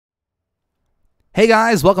Hey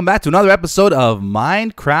guys, welcome back to another episode of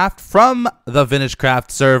Minecraft from the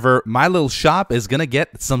VintageCraft server. My little shop is gonna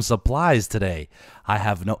get some supplies today. I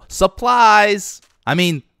have no supplies. I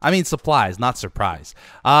mean supplies, not surprise.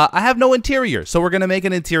 I have no interior, so we're gonna make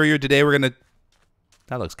an interior today.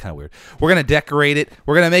 That looks kind of weird. We're gonna decorate it.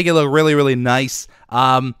 We're gonna make it look really, really nice.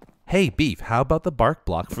 Hey Beef, how about the bark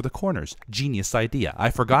block for the corners? Genius idea. I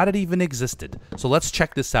forgot it even existed. So let's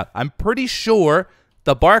check this out. I'm pretty sure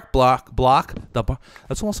the bark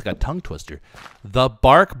that's almost like a tongue twister. The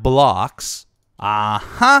bark blocks.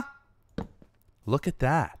 Look at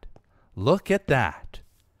that. Look at that.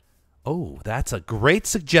 Oh, that's a great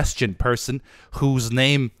suggestion, person whose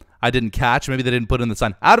name I didn't catch. Maybe they didn't put in the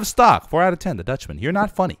sign. Out of stock. 4 out of 10, the Dutchman. You're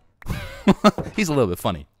not funny. He's a little bit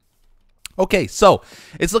funny. Okay, so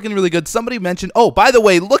it's looking really good. Somebody mentioned, oh, by the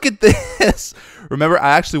way, look at this. Remember,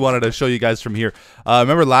 I actually wanted to show you guys from here.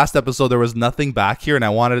 Remember last episode, there was nothing back here, and I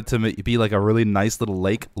wanted it to be like a really nice little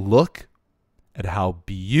lake. Look at how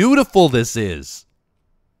beautiful this is.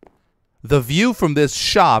 The view from this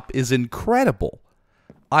shop is incredible.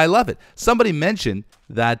 I love it. Somebody mentioned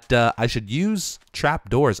that I should use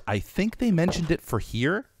trapdoors. I think they mentioned it for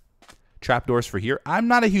here. Trapdoors for here. I'm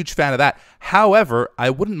not a huge fan of that. However,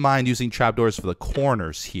 I wouldn't mind using trapdoors for the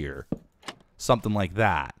corners here. Something like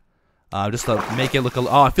that. Just to make it look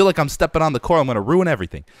oh, I feel like I'm stepping on the core. I'm going to ruin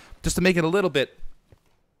everything. Just to make it a little bit,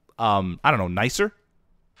 I don't know, nicer.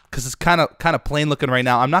 Because it's kind of plain looking right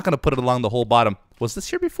now. I'm not going to put it along the whole bottom. Was this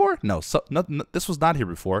here before? No, this was not here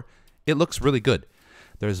before. It looks really good.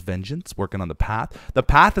 There's Vengeance working on the path. The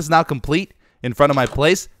path is now complete in front of my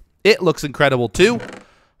place. It looks incredible too.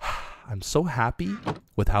 I'm so happy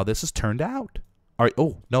with how this has turned out. All right.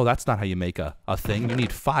 Oh, no, that's not how you make a thing. You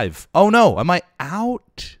need 5. Oh, no. Am I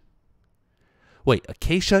out? Wait,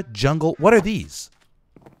 acacia, jungle. What are these?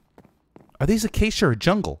 Are these acacia or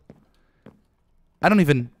jungle? I don't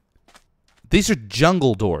even... These are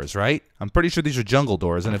jungle doors, right? I'm pretty sure these are jungle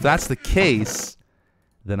doors. And if that's the case,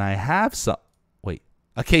 then I have some... Wait,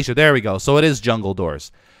 acacia. There we go. So it is jungle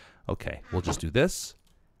doors. Okay, we'll just do this,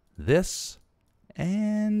 this,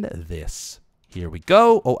 and this. Here we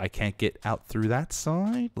go. Oh, I can't get out through that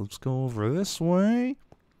side. Let's go over this way.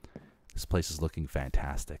 This place is looking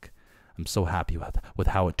fantastic. I'm so happy with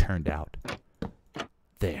how it turned out.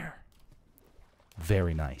 There.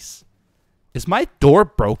 Very nice. Is my door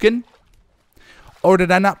broken? Or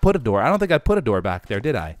did I not put a door? I don't think I put a door back there,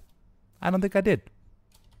 did I? I don't think I did.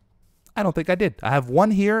 I don't think I did. I have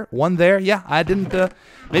one here, one there. Yeah, I didn't.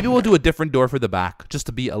 Maybe we'll do a different door for the back, just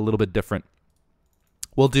to be a little bit different.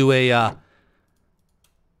 We'll do an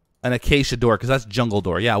acacia door, because that's jungle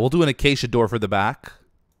door. Yeah, we'll do an acacia door for the back.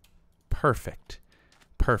 Perfect.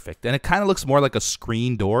 Perfect. And it kind of looks more like a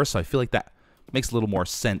screen door, so I feel like that makes a little more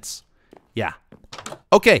sense. Yeah.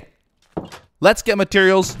 Okay. Let's get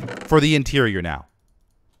materials for the interior now.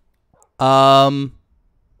 I'm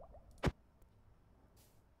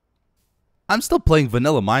still playing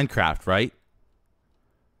vanilla Minecraft, right?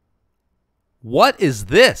 What is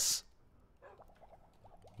this?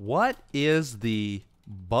 What is the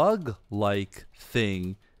bug-like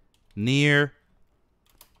thing near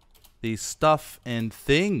the Stuff and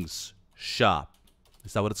Things shop?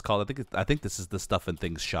 Is that what it's called? I think this is the Stuff and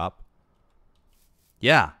Things shop.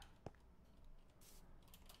 Yeah.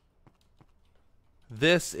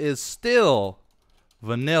 This is still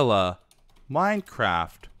vanilla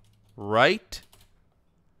Minecraft, right?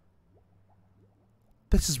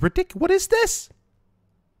 This is ridiculous. What is this?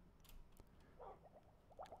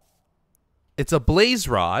 It's a blaze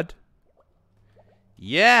rod.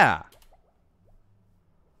 Yeah.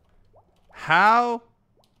 How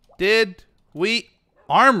did we...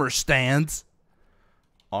 Armor stands.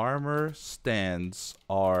 Armor stands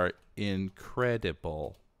are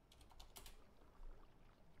incredible.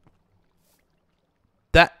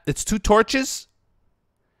 It's 2 torches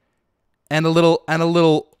and a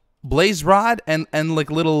little blaze rod and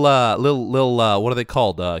like little what are they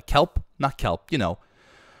called? Kelp? Not kelp, you know.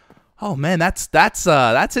 Oh man, that's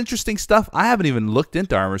interesting stuff. I haven't even looked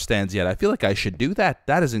into armor stands yet. I feel like I should do that.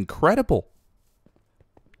 That is incredible.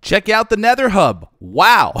 Check out the Nether hub.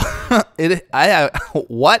 Wow.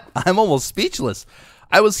 What? I'm almost speechless.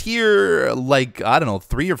 I was here like, I don't know,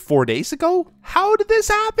 3 or 4 days ago. How did this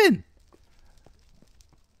happen?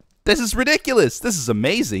 This is ridiculous. This is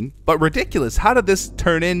amazing, but ridiculous. How did this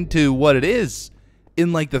turn into what it is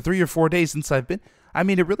in like the 3 or 4 days since I've been? I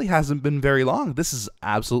mean, it really hasn't been very long. This is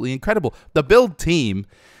absolutely incredible. The build team,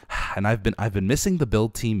 and I've been missing the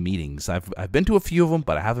build team meetings. I've been to a few of them,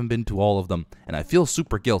 but I haven't been to all of them, and I feel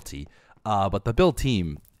super guilty. But the build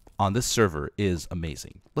team on this server is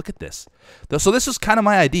amazing. Look at this. So this was kind of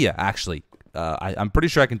my idea, actually. I'm pretty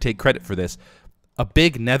sure I can take credit for this. A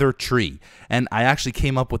big nether tree, and I actually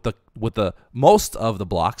came up with the most of the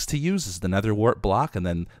blocks to use is the nether wart block, and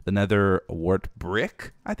then the nether wart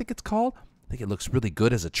brick, I think it's called. I think it looks really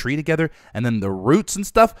good as a tree together, and then the roots and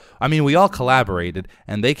stuff. I mean, we all collaborated,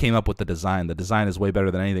 and they came up with the design. The design is way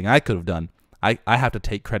better than anything I could have done. I have to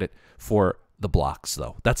take credit for the blocks,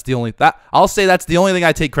 though. I'll say that's the only thing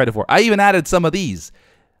I take credit for. I even added some of these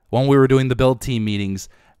when we were doing the build team meetings,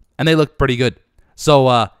 and they looked pretty good.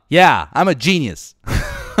 So, yeah, I'm a genius.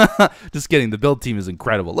 Just kidding. The build team is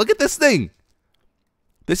incredible. Look at this thing.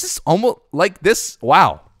 This is almost like this.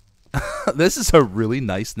 Wow. This is a really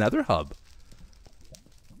nice nether hub.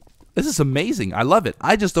 This is amazing. I love it.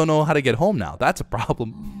 I just don't know how to get home now. That's a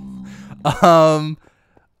problem.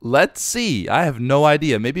 Let's see. I have no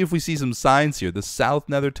idea. Maybe if we see some signs here. The South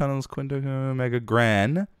Nether Tunnels, Quinto Mega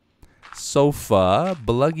Gran, Sofa,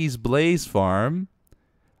 Bluggy's Blaze Farm.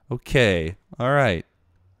 Okay. All right.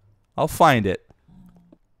 I'll find it.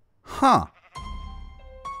 Huh.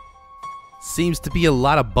 Seems to be a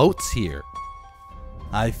lot of boats here.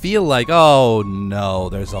 I feel like, oh no,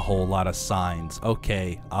 there's a whole lot of signs.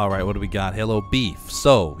 Okay. All right. What do we got? Hello, Beef.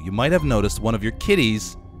 So, you might have noticed one of your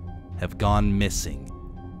kitties have gone missing.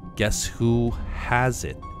 Guess who has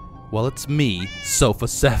it? Well, it's me, Sofa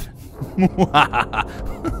 7.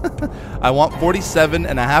 I want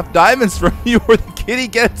 47.5 diamonds from you or the kitty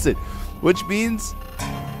gets it, which means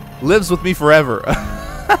lives with me forever.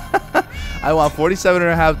 I want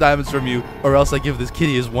 47.5 diamonds from you, or else I give this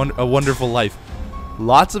kitty a wonderful life.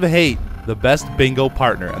 Lots of hate, the best bingo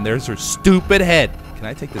partner, and there's her stupid head. Can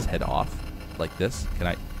I take this head off like this? Can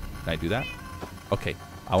I do that? Okay,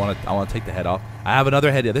 I want to take the head off. I have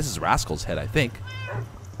another head. Yeah, this is Rascal's head, I think.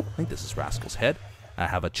 I think this is Rascal's head. I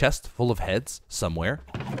have a chest full of heads somewhere.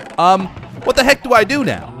 What the heck do I do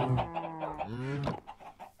now?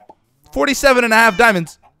 47.5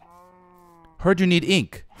 diamonds. Heard you need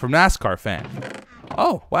ink from NASCAR fan.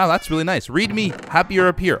 Oh, wow, that's really nice. Read me, happy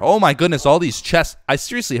Europe here. Oh my goodness, all these chests. I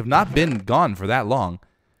seriously have not been gone for that long.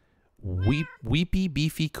 Weepy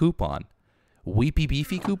Beefy coupon. Weepy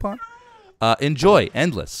Beefy coupon? Enjoy,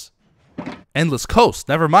 endless. Endless Coast,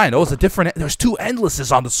 never mind. Oh, it's a different, there's 2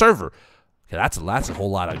 endlesses on the server. Okay, that's a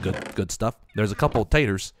whole lot of good stuff. There's a couple of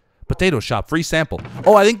taters. Potato shop, free sample.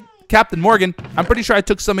 Oh, I think Captain Morgan, I'm pretty sure I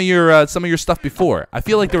took some of your stuff before. I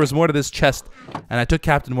feel like there was more to this chest, and I took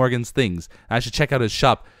Captain Morgan's things. I should check out his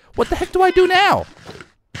shop. What the heck do I do now?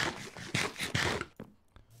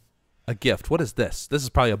 A gift. What is this? This is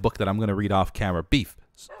probably a book that I'm going to read off camera. Beef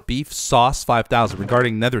Sauce 5000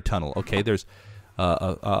 regarding Nether Tunnel. Okay, there's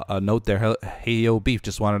a note there. Hey, yo, Beef,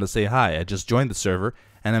 just wanted to say hi. I just joined the server,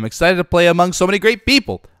 and I'm excited to play among so many great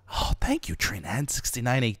people. Oh, thank you,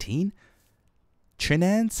 Trinan6918.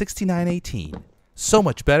 Trinan6918. So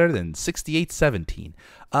much better than 6817.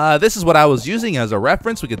 This is what I was using as a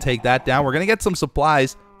reference. We could take that down. We're going to get some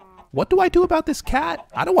supplies. What do I do about this cat?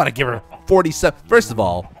 I don't want to give her 47. First of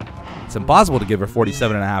all, it's impossible to give her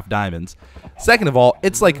 47.5 diamonds. Second of all,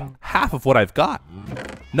 it's like half of what I've got.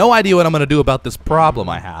 No idea what I'm going to do about this problem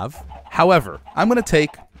I have. However, I'm going to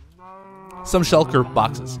take some shulker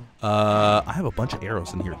boxes. I have a bunch of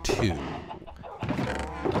arrows in here too.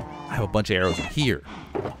 I have a bunch of arrows in here.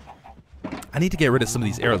 I need to get rid of some of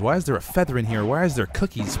these arrows. Why is there a feather in here? Why is there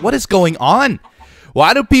cookies? What is going on?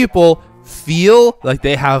 Why do people feel like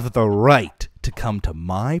they have the right to come to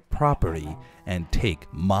my property and take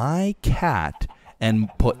my cat and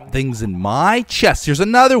put things in my chest? Here's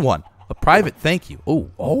another one. A private thank you. Oh,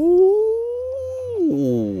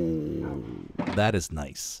 that is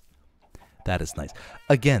nice. That is nice.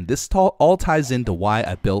 Again, this all ties into why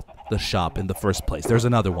I built the shop in the first place. There's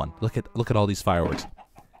another one. Look at all these fireworks.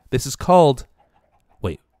 This is called,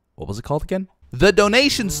 wait, what was it called again? The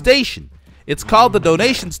Donation Station. It's called the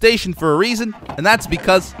Donation Station for a reason, and that's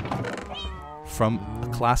because from a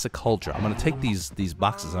classic culture. I'm going to take these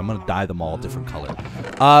boxes and I'm going to dye them all a different color.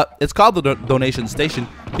 It's called the Donation Station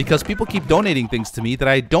because people keep donating things to me that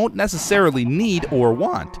I don't necessarily need or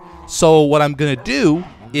want. So what I'm going to do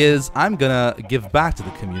is I'm gonna give back to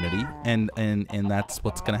the community, and that's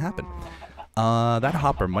what's gonna happen. That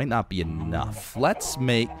hopper might not be enough. Let's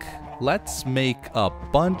make a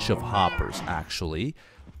bunch of hoppers. Actually,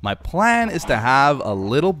 my plan is to have a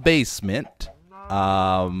little basement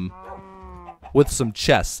with some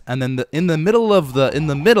chests, and then in the middle of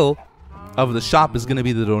the shop is gonna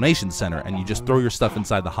be the donation center, and you just throw your stuff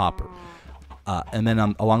inside the hopper. And then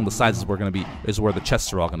along the sides is where the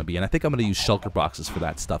chests are all going to be. And I think I'm going to use shulker boxes for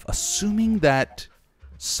that stuff, assuming that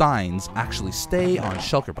signs actually stay on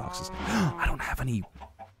shulker boxes. I don't have any.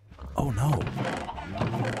 Oh no.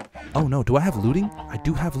 Oh no. Do I have looting? I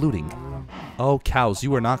do have looting. Oh, cows,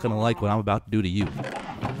 you are not going to like what I'm about to do to you.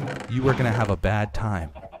 You are going to have a bad time.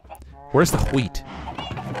 Where's the wheat?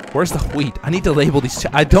 Where's the wheat? I need to label these.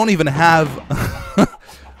 I don't even have...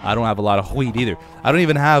 I don't have a lot of wheat either. I don't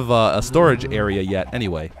even have a storage area yet.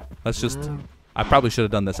 Anyway, let's just... I probably should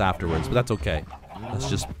have done this afterwards, but that's okay.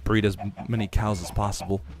 Let's just breed as many cows as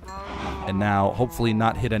possible. And now, hopefully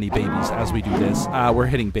not hit any babies as we do this. We're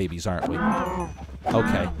hitting babies, aren't we?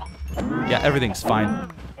 Okay. Yeah, everything's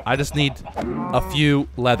fine. I just need a few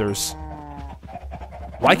leathers.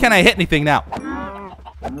 Why can't I hit anything now?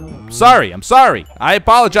 Sorry, I'm sorry. I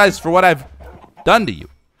apologize for what I've done to you.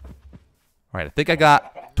 All right, I think I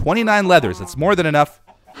got 29 leathers. That's more than enough.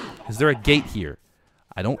 Is there a gate here?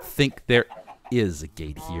 I don't think there is a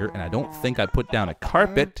gate here, and I don't think I put down a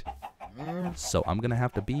carpet. So I'm going to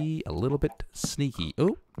have to be a little bit sneaky.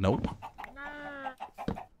 Oh, no.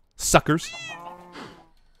 Suckers.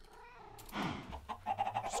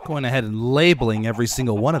 Just going ahead and labeling every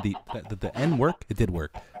single one of the... Did the N work? It did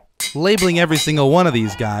work. Labeling every single one of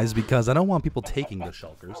these guys because I don't want people taking the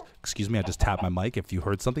shulkers. Excuse me, I just tapped my mic. If you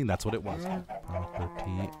heard something, that's what it was.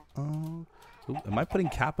 Property. Ooh, am I putting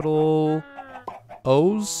capital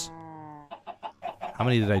O's? How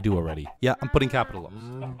many did I do already? Yeah, I'm putting capital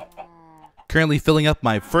O's. Currently filling up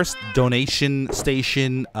my first donation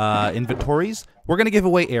station inventories. We're going to give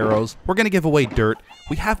away arrows. We're going to give away dirt.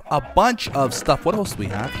 We have a bunch of stuff. What else do we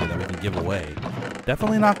have here that we can give away?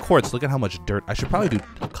 Definitely not quartz. Look at how much dirt. I should probably do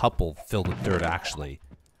a couple filled with dirt, actually.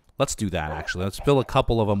 Let's do that, actually. Let's fill a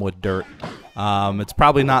couple of them with dirt. It's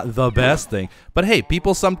probably not the best thing. But, hey,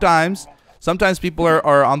 people sometimes people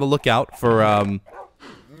are on the lookout for...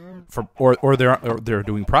 Or they're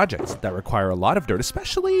doing projects that require a lot of dirt,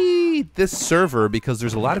 especially this server, because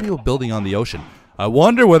there's a lot of people building on the ocean. I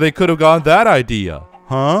wonder where they could have gotten that idea.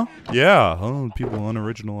 Huh? Yeah. Oh, people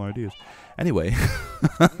unoriginal ideas. Anyway,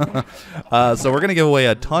 so we're going to give away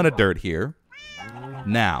a ton of dirt here.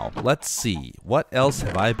 Now, let's see. What else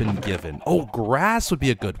have I been given? Oh, grass would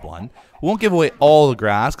be a good one. We won't give away all the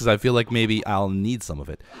grass because I feel like maybe I'll need some of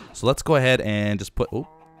it. So let's go ahead and just put a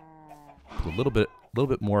little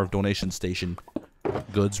bit more of donation station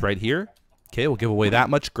goods right here. Okay, we'll give away that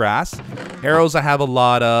much grass. Arrows I have a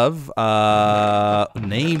lot of.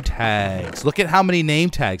 Name tags. Look at how many name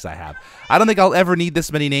tags I have. I don't think I'll ever need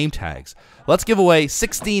this many name tags. Let's give away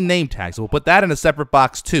 16 name tags. We'll put that in a separate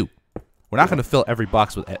box too. We're not going to fill every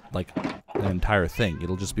box with like an entire thing.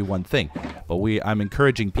 It'll just be one thing. But I'm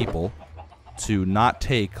encouraging people to not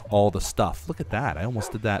take all the stuff. Look at that. I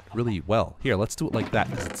almost did that really well. Here, let's do it like that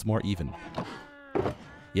because it's more even.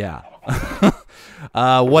 Yeah.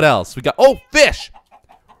 What else? We got, oh, fish!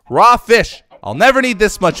 Raw fish. I'll never need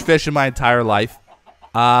this much fish in my entire life.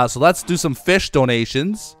 So let's do some fish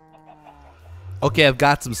donations. Okay, I've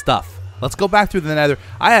got some stuff. Let's go back through the nether.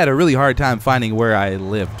 I had a really hard time finding where I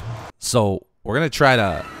lived. So we're going to try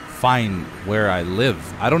to find where I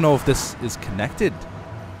live. I don't know if this is connected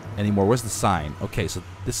anymore. Where's the sign? Okay, so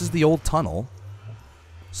this is the old tunnel.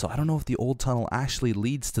 So I don't know if the old tunnel actually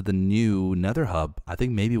leads to the new nether hub. I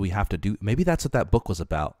think maybe we have to do... Maybe that's what that book was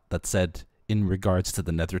about that said in regards to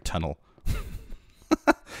the nether tunnel.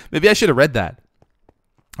 Maybe I should have read that.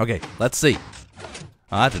 Okay, let's see.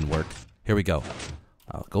 Oh, that didn't work. Here we go.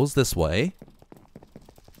 It goes this way.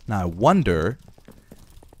 Now I wonder...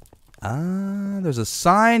 there's a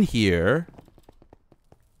sign here.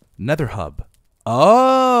 Nether hub.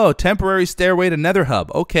 Oh, temporary stairway to nether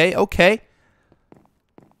hub. Okay, okay.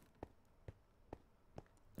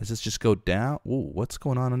 Does this just go down? Ooh, what's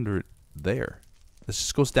going on under there? This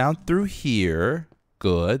just goes down through here.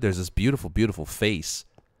 Good. There's this beautiful, beautiful face.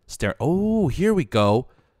 Oh, here we go.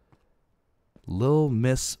 Little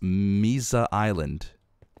Miss Misa Island.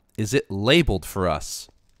 Is it labeled for us?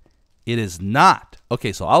 It is not.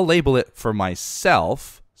 Okay, so I'll label it for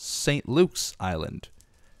myself. St. Luke's Island.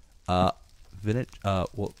 Lily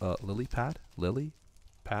pad? Lily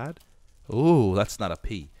pad? Ooh, that's not a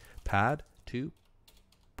P. Pad 2.0.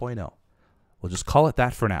 We'll just call it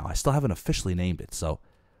that for now. I still haven't officially named it, so.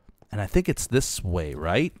 And I think it's this way,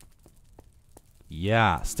 right?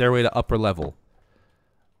 Yeah, stairway to upper level.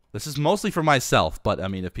 This is mostly for myself, but I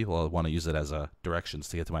mean, if people want to use it as directions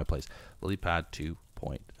to get to my place. Lily pad 2.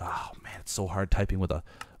 Oh man, it's so hard typing with a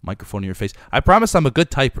microphone in your face. I promise I'm a good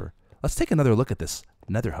typer. Let's take another look at this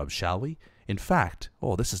nether hub, shall we? In fact,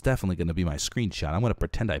 oh, this is definitely going to be my screenshot. I'm going to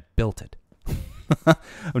pretend I built it.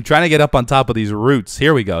 I'm trying to get up on top of these roots.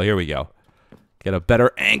 Here we go. Here we go. Get a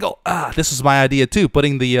better angle. This is my idea too.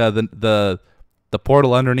 Putting the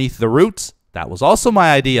portal underneath the roots. That was also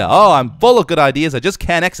my idea. Oh, I'm full of good ideas. I just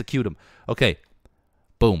can't execute them. Okay.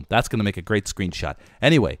 Boom. That's going to make a great screenshot.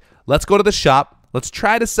 Anyway, let's go to the shop. Let's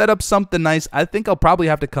try to set up something nice. I think I'll probably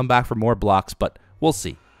have to come back for more blocks, but we'll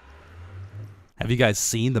see. Have you guys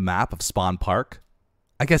seen the map of Spawn Park?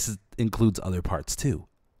 I guess it includes other parts too,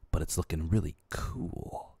 but it's looking really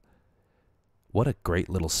cool. What a great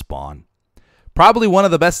little spawn. Probably one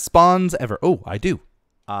of the best spawns ever. Oh, I do.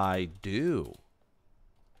 I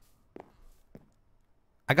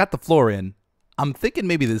got the floor in. I'm thinking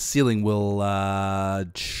maybe the ceiling will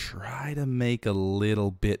try to make a little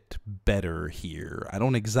bit better here. I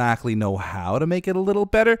don't exactly know how to make it a little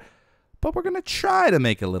better, but we're going to try to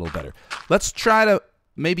make it a little better. Let's try to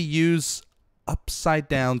maybe use upside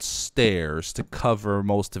down stairs to cover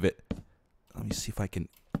most of it. Let me see if I can...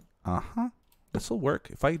 This will work.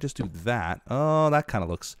 If I just do that. Oh, that kind of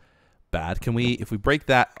looks bad. Can we... If we break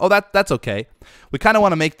that... Oh, that's okay. We kind of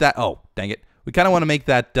want to make that... Oh, dang it. We kind of want to make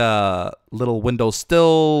that little window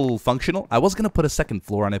still functional. I was going to put a second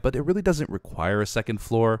floor on it, but it really doesn't require a second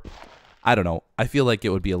floor. I don't know. I feel like it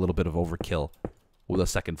would be a little bit of overkill with a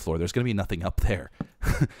second floor. There's going to be nothing up there.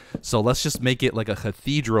 So let's just make it like a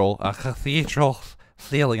cathedral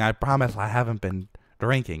ceiling. I promise I haven't been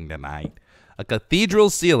drinking tonight. A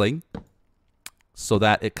cathedral ceiling so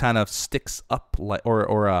that it kind of sticks up like,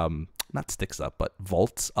 or not sticks up, but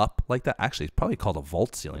vaults up like that. Actually, it's probably called a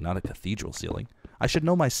vault ceiling, not a cathedral ceiling. I should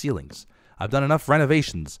know my ceilings. I've done enough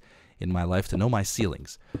renovations in my life to know my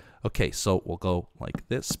ceilings. Okay, so we'll go like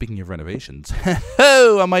this. Speaking of renovations,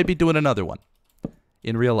 oh, I might be doing another one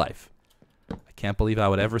in real life. I can't believe I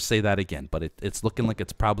would ever say that again, but it's looking like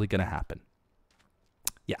it's probably going to happen.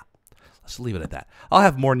 Yeah, let's leave it at that. I'll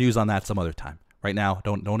have more news on that some other time. Right now,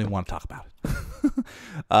 don't even want to talk about it.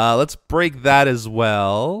 Let's break that as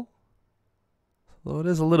well. So it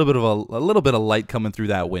is a little bit of light coming through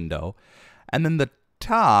that window. And then the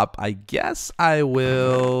top, I guess I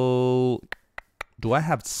will... Do I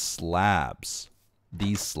have slabs?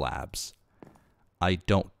 These slabs. I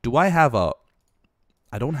don't. Do I have a...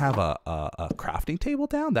 I don't have a crafting table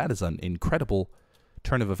down? That is an incredible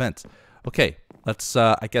turn of events. Okay, let's,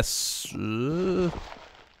 I guess,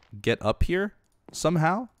 get up here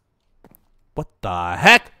somehow. What the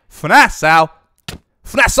heck? FNASAL!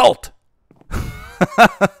 FNASALT!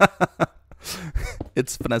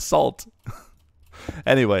 It's FNASALT.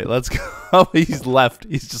 Anyway, let's go. He's left.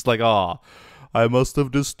 He's just like, oh, I must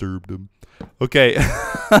have disturbed him. Okay.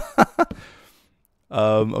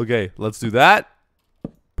 Okay, let's do that.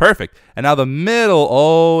 Perfect. And now the middle.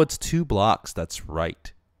 Oh, it's 2 blocks. That's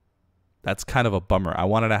right. That's kind of a bummer. I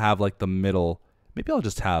wanted to have like the middle. Maybe I'll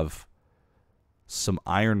just have some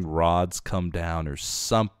iron rods come down or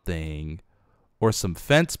something. Or some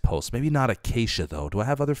fence posts. Maybe not acacia, though. Do I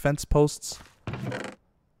have other fence posts?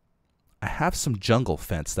 I have some jungle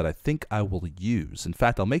fence that I think I will use. In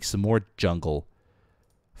fact, I'll make some more jungle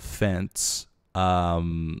fence.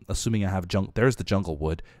 Assuming I have jungle. There's the jungle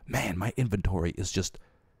wood. Man, my inventory is just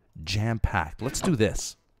jam-packed. Let's do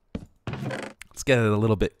this. Let's get it a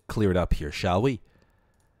little bit cleared up here, shall we?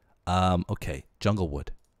 Okay, jungle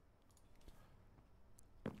wood.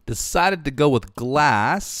 Decided to go with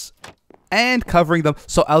glass and covering them.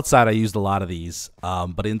 So outside I used a lot of these,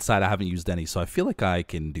 but inside I haven't used any. So I feel like I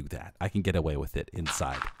can do that. I can get away with it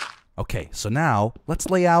inside. Okay, so now let's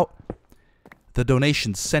lay out the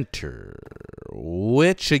donation center,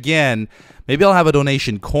 which again, maybe I'll have a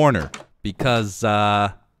donation corner because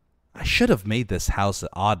I should have made this house an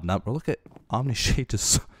odd number. Look at Omni-Shade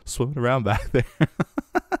just swimming around back there.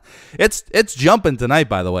 It's jumping tonight,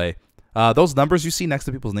 by the way. Those numbers you see next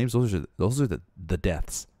to people's names, those are the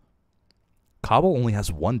deaths. Cobble only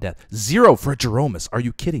has 1 death. 0 for Jeromus. Are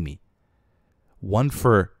you kidding me? 1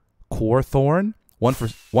 for Corthorn. 1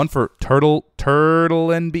 for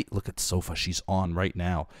Turtle and Bee. Look at Sofa. She's on right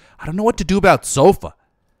now. I don't know what to do about Sofa.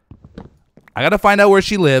 I gotta find out where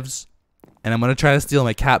she lives, and I'm gonna try to steal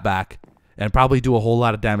my cat back, and probably do a whole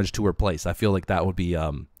lot of damage to her place. I feel like that would be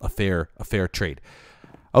a fair trade.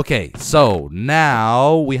 Okay, so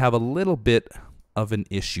now we have a little bit of an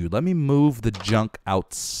issue. Let me move the junk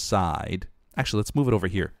outside. Actually, let's move it over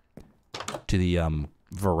here to the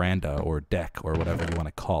veranda or deck or whatever you want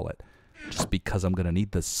to call it, just because I'm going to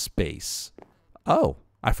need the space. Oh,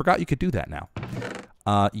 I forgot you could do that now.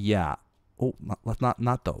 Yeah. Oh,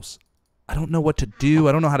 not those. I don't know what to do.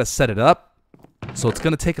 I don't know how to set it up. So it's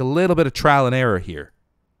going to take a little bit of trial and error here.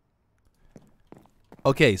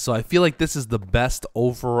 Okay, so I feel like this is the best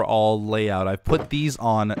overall layout. I've put these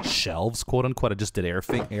on shelves, quote unquote. I just did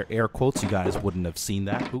air quotes. You guys wouldn't have seen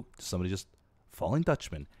that. Ooh, somebody just falling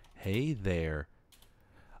Dutchman. Hey there.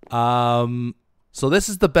 So this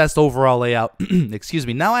is the best overall layout. Excuse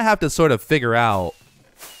me. Now I have to sort of figure out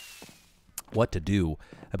what to do.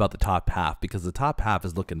 about the top half because the top half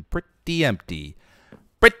is looking pretty empty.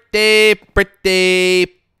 Pretty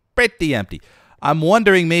empty. I'm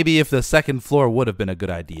wondering maybe if the second floor would have been a good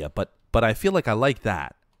idea, but I feel like I like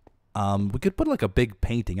that. We could put like a big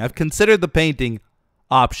painting. I've considered the painting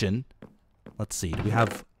option. Let's see. Do we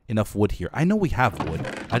have enough wood here? I know we have wood.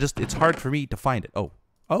 It's hard for me to find it. Oh,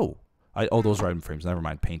 those are item frames. Never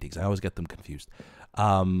mind, paintings. I always get them confused.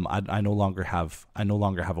 I no longer have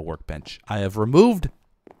a workbench. I have removed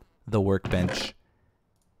the workbench.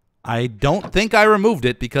 I don't think I removed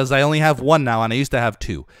it because I only have one now and I used to have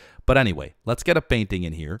two. But anyway, let's get a painting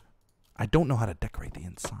in here. I don't know how to decorate the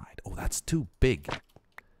inside. Oh, that's too big.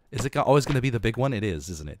 Is it always going to be the big one? It is,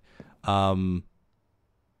 isn't it?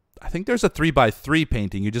 I think there's a 3x3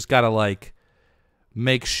 painting. You just got to like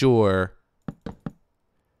make sure.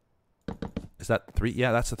 Is that 3?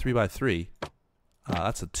 Yeah, that's a 3x3.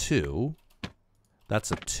 That's a 2.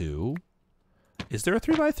 That's a 2. Is there a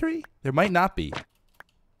 3x3? There might not be.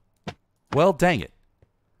 Well, dang it.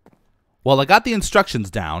 Well, I got the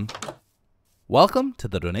instructions down. Welcome to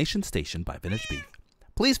the donation station by VintageBeef.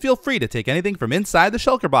 Please feel free to take anything from inside the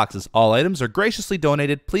shulker boxes. All items are graciously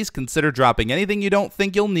donated. Please consider dropping anything you don't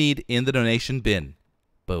think you'll need in the donation bin.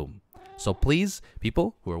 Boom. So please,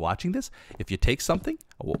 people who are watching this, if you take something,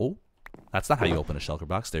 that's not how you open a shulker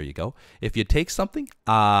box. There you go. If you take something,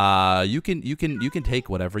 you can take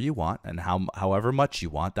whatever you want and however much you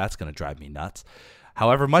want. That's gonna drive me nuts.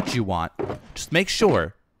 However much you want, just make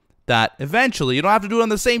sure that eventually, you don't have to do it on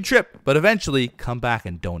the same trip, but eventually come back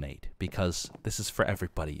and donate because this is for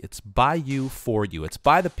everybody. It's by you, for you. It's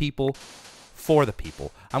by the people, for the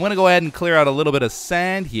people. I'm going to go ahead and clear out a little bit of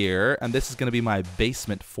sand here, and this is going to be my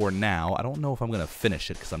basement for now. I don't know if I'm going to finish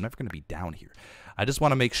it because I'm never going to be down here. I just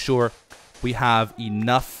want to make sure we have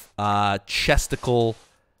enough chesticle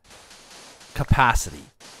capacity.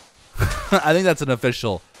 I think that's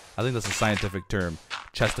a scientific term,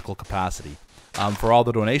 chesticle capacity. For all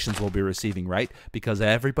the donations we'll be receiving, right? Because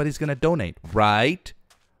everybody's going to donate, right?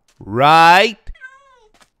 Right?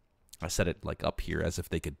 I said it like up here as if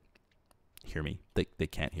they could hear me. They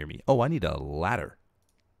can't hear me. Oh, I need a ladder.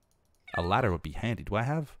 A ladder would be handy. Do I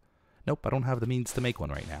have? Nope, I don't have the means to make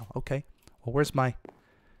one right now. Okay. Well, where's my...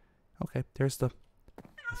 Okay, there's the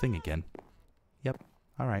thing again. Yep.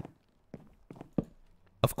 All right.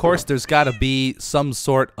 Of course, there's got to be some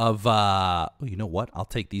sort of, oh, you know what? I'll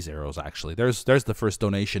take these arrows, actually. There's the first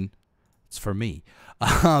donation. It's for me.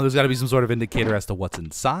 There's got to be some sort of indicator as to what's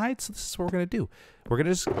inside. So this is what we're going to do. We're going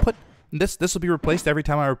to just put this. This will be replaced every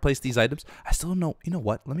time I replace these items. I still don't know. You know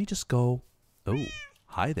what? Let me just go. Oh,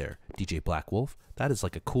 hi there, DJ Black Wolf. That is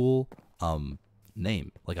like a cool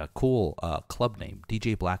name. Like a cool club name.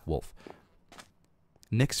 DJ Black Wolf.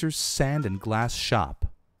 Nixer's Sand and Glass Shop.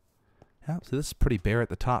 Yeah, so this is pretty bare at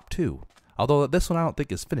the top, too. Although this one I don't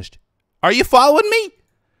think is finished. Are you following me?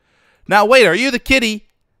 Now, wait, are you the kitty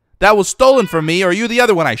that was stolen from me, or are you the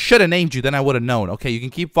other one? I should have named you, then I would have known. Okay, you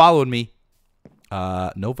can keep following me.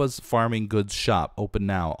 Nova's Farming Goods Shop, open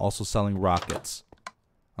now. Also selling rockets.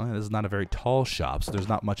 Okay, this is not a very tall shop, so there's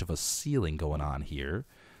not much of a ceiling going on here.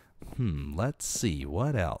 Let's see.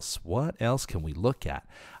 What else? What else can we look at?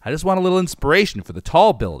 I just want a little inspiration for the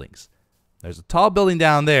tall buildings. There's a tall building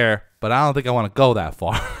down there, but I don't think I want to go that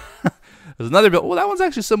far. There's another building. Oh, that one's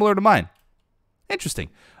actually similar to mine. Interesting.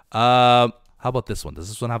 How about this one? Does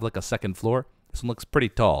this one have like a second floor? This one looks pretty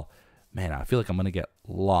tall. Man, I feel like I'm going to get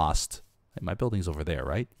lost. Hey, my building's over there,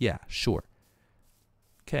 right? Yeah, sure.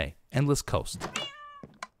 Okay, Endless Coast.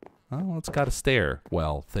 Oh, it's got a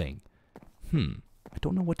stairwell thing. I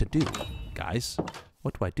don't know what to do, guys.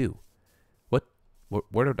 What do I do?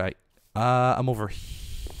 Where did I... I'm over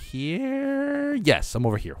here. Yes, I'm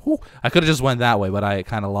over here. Whew. I could have just went that way, but I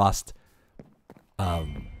kind of lost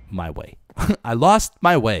my way. I lost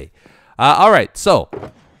my way. All right, so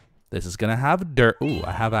this is gonna have dirt. Ooh,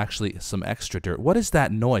 I have actually some extra dirt. What is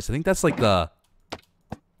that noise? I think that's like the...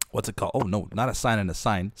 What's it called? Oh no, not a sign and a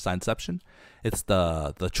sign. Signception. It's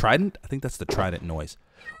the trident. I think that's the trident noise.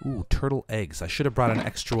 Ooh, turtle eggs. I should have brought an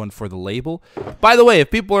extra one for the label. By the way,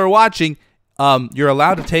 if people are watching, you're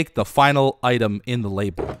allowed to take the final item in the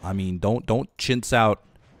label. I mean, don't chintz out,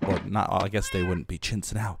 or not. I guess they wouldn't be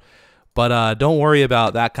chintzing out, but don't worry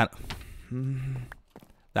about that kind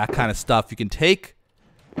of stuff.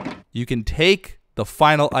 You can take the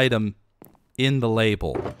final item in the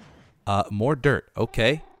label. More dirt.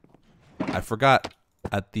 Okay, I forgot.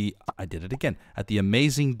 I did it again. At the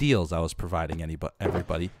amazing deals I was providing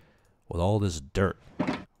everybody with all this dirt.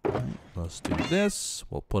 Let's do this.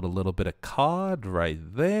 We'll put a little bit of cod right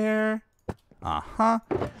there.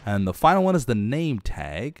 And the final one is the name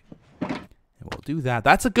tag. And we'll we'll do that.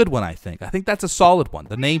 That's a good one, I think. I think that's a solid one.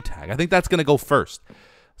 The name tag. I think that's going to go first.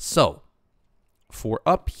 So, for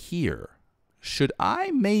up here, should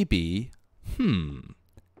I maybe...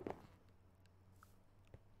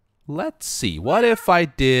 Let's see. What if I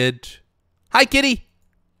did... Hi, kitty!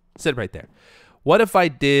 Sit right there. What if I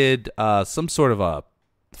did some sort of a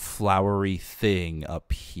flowery thing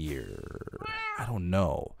up here? I don't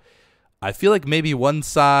know. I feel like maybe one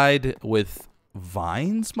side with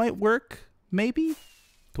vines might work, maybe?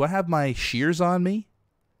 Do I have my shears on me?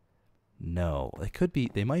 No. They could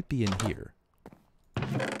be... They might be in here.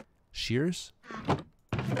 Shears?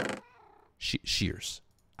 Shears.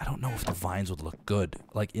 I don't know if the vines would look good,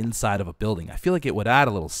 like inside of a building. I feel like it would add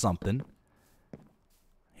a little something.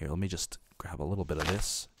 Here, let me just grab a little bit of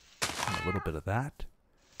this and a little bit of that.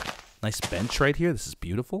 Nice bench right here. This is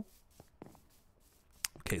beautiful.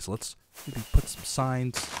 Okay, so let's maybe put some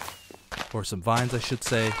signs, or some vines, I should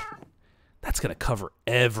say. That's going to cover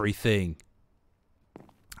everything.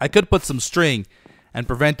 I could put some string and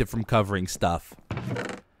prevent it from covering stuff,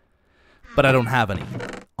 but I don't have any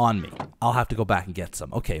on me. I'll have to go back and get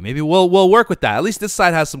some. Okay, maybe we'll work with that. At least this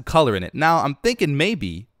side has some color in it. Now, I'm thinking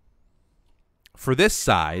maybe for this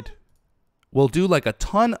side, we'll do like a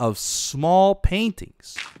ton of small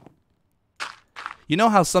paintings. You know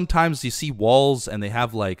how sometimes you see walls and they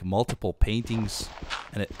have like multiple paintings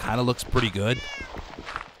and it kind of looks pretty good?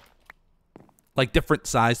 Like different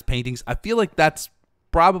sized paintings. I feel like that's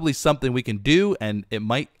probably something we can do and it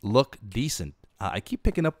might look decent. I keep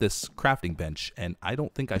picking up this crafting bench, and I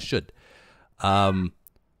don't think I should. Right,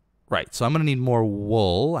 so I'm going to need more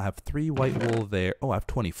wool. I have 3 white wool there. Oh, I have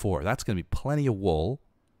 24. That's going to be plenty of wool.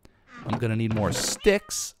 I'm going to need more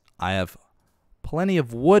sticks. I have plenty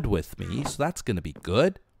of wood with me, so that's going to be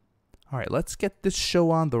good. All right, let's get this show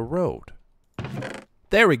on the road.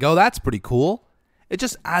 There we go. That's pretty cool. It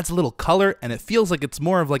just adds a little color, and it feels like it's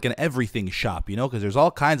more of like an everything shop, you know, because there's all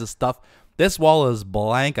kinds of stuff. This wall is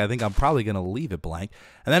blank. I think I'm probably going to leave it blank.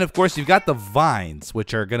 And then, of course, you've got the vines,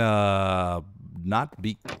 which are going to not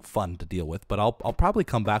be fun to deal with. But I'll probably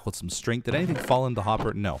come back with some string. Did anything fall in the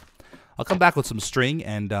hopper? No. I'll come back with some string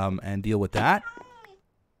and deal with that.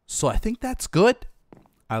 So I think that's good.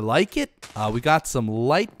 I like it. We got some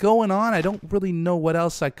light going on. I don't really know what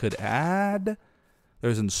else I could add.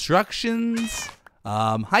 There's instructions.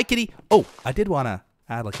 Hi, kitty. Oh, I did want to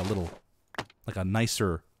add like a little, like a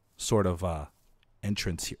nicer sort of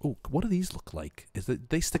entrance here. Oh, what do these look like? Is it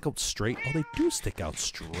they stick out straight? Oh, they do stick out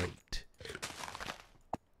straight.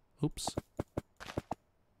 Oops.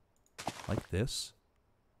 Like this.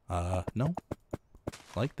 No.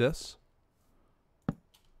 Like this.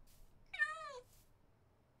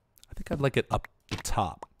 I think I'd like it up the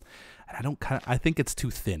top. And I think it's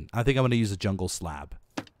too thin. I think I'm going to use a jungle slab.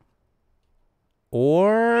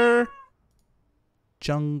 Or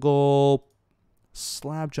jungle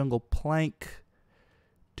slab, jungle plank.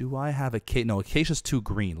 Do I have acacia? No, acacia's too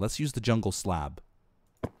green. Let's use the jungle slab.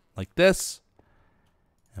 Like this.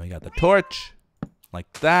 And we got the torch.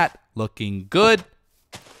 Like that. Looking good.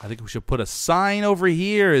 I think we should put a sign over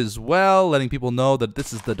here as well, letting people know that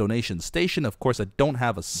this is the donation station. Of course, I don't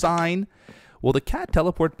have a sign. Will the cat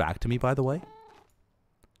teleport back to me, by the way?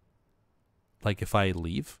 Like if I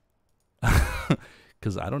leave?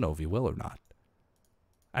 Because I don't know if he will or not.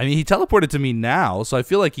 I mean, he teleported to me now, so I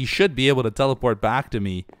feel like he should be able to teleport back to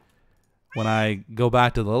me when I go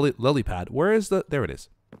back to the lily pad. Where is the... There it is.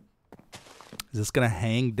 Is this going to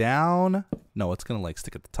hang down? No, it's going to like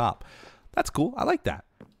stick at the top. That's cool. I like that.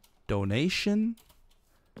 Donation.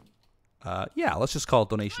 Yeah, let's just call it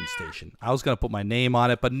donation station. I was going to put my name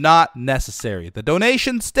on it, but not necessary. The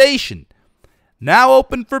donation station. Now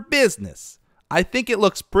open for business. I think it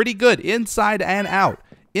looks pretty good inside and out.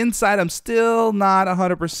 Inside, I'm still not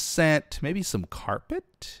 100%. Maybe some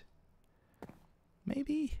carpet?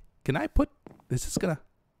 Maybe? Can I put... Is this going to...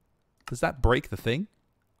 Does that break the thing?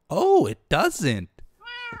 Oh, it doesn't.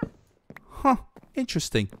 Huh.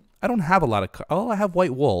 Interesting. I don't have a lot of... Oh, I have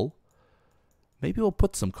white wool. Maybe we'll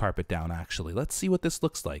put some carpet down, actually. Let's see what this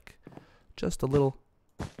looks like. Just a little...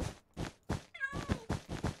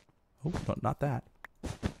 Oh, no, not that.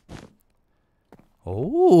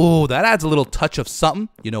 Oh, that adds a little touch of something.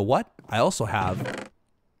 You know what? I also have...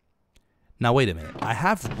 Now, wait a minute. I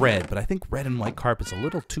have red, but I think red and white carpet's a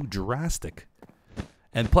little too drastic.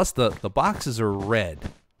 And plus, the boxes are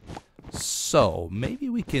red. So, maybe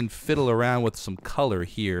we can fiddle around with some color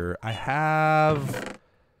here. I have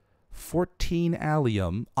 14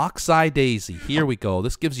 allium. Oxeye daisy. Here we go.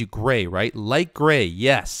 This gives you gray, right? Light gray,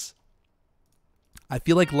 yes. I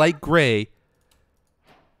feel like light gray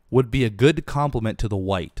would be a good complement to the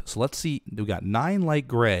white. So let's see. We got 9 light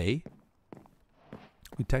gray.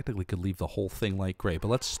 We technically could leave the whole thing light gray, but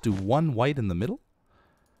let's just do one white in the middle.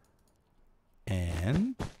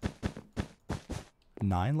 And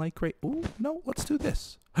 9 light gray. Ooh, no, let's do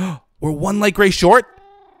this. We're 1 light gray short?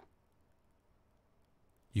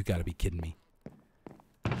 You gotta be kidding me.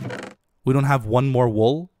 We don't have one more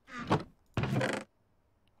wool?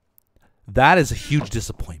 That is a huge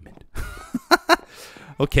disappointment.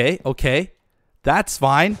 Okay, okay. That's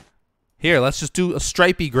fine. Here, let's just do a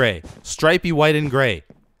stripy gray. Stripy white and gray.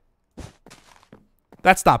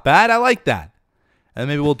 That's not bad. I like that. And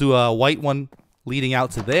maybe we'll do a white one leading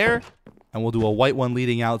out to there. And we'll do a white one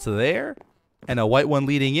leading out to there. And a white one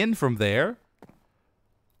leading in from there.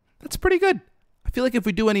 That's pretty good. I feel like if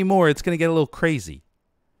we do any more, it's going to get a little crazy.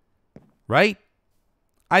 Right?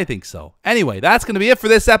 I think so. Anyway, that's going to be it for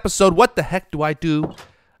this episode. What the heck do I do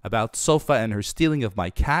about Sofa and her stealing of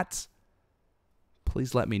my cats?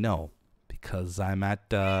 Please let me know. Because I'm at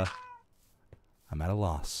a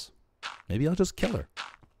loss. Maybe I'll just kill her.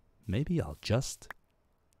 Maybe I'll just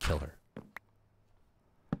kill her.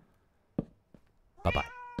 Bye-bye.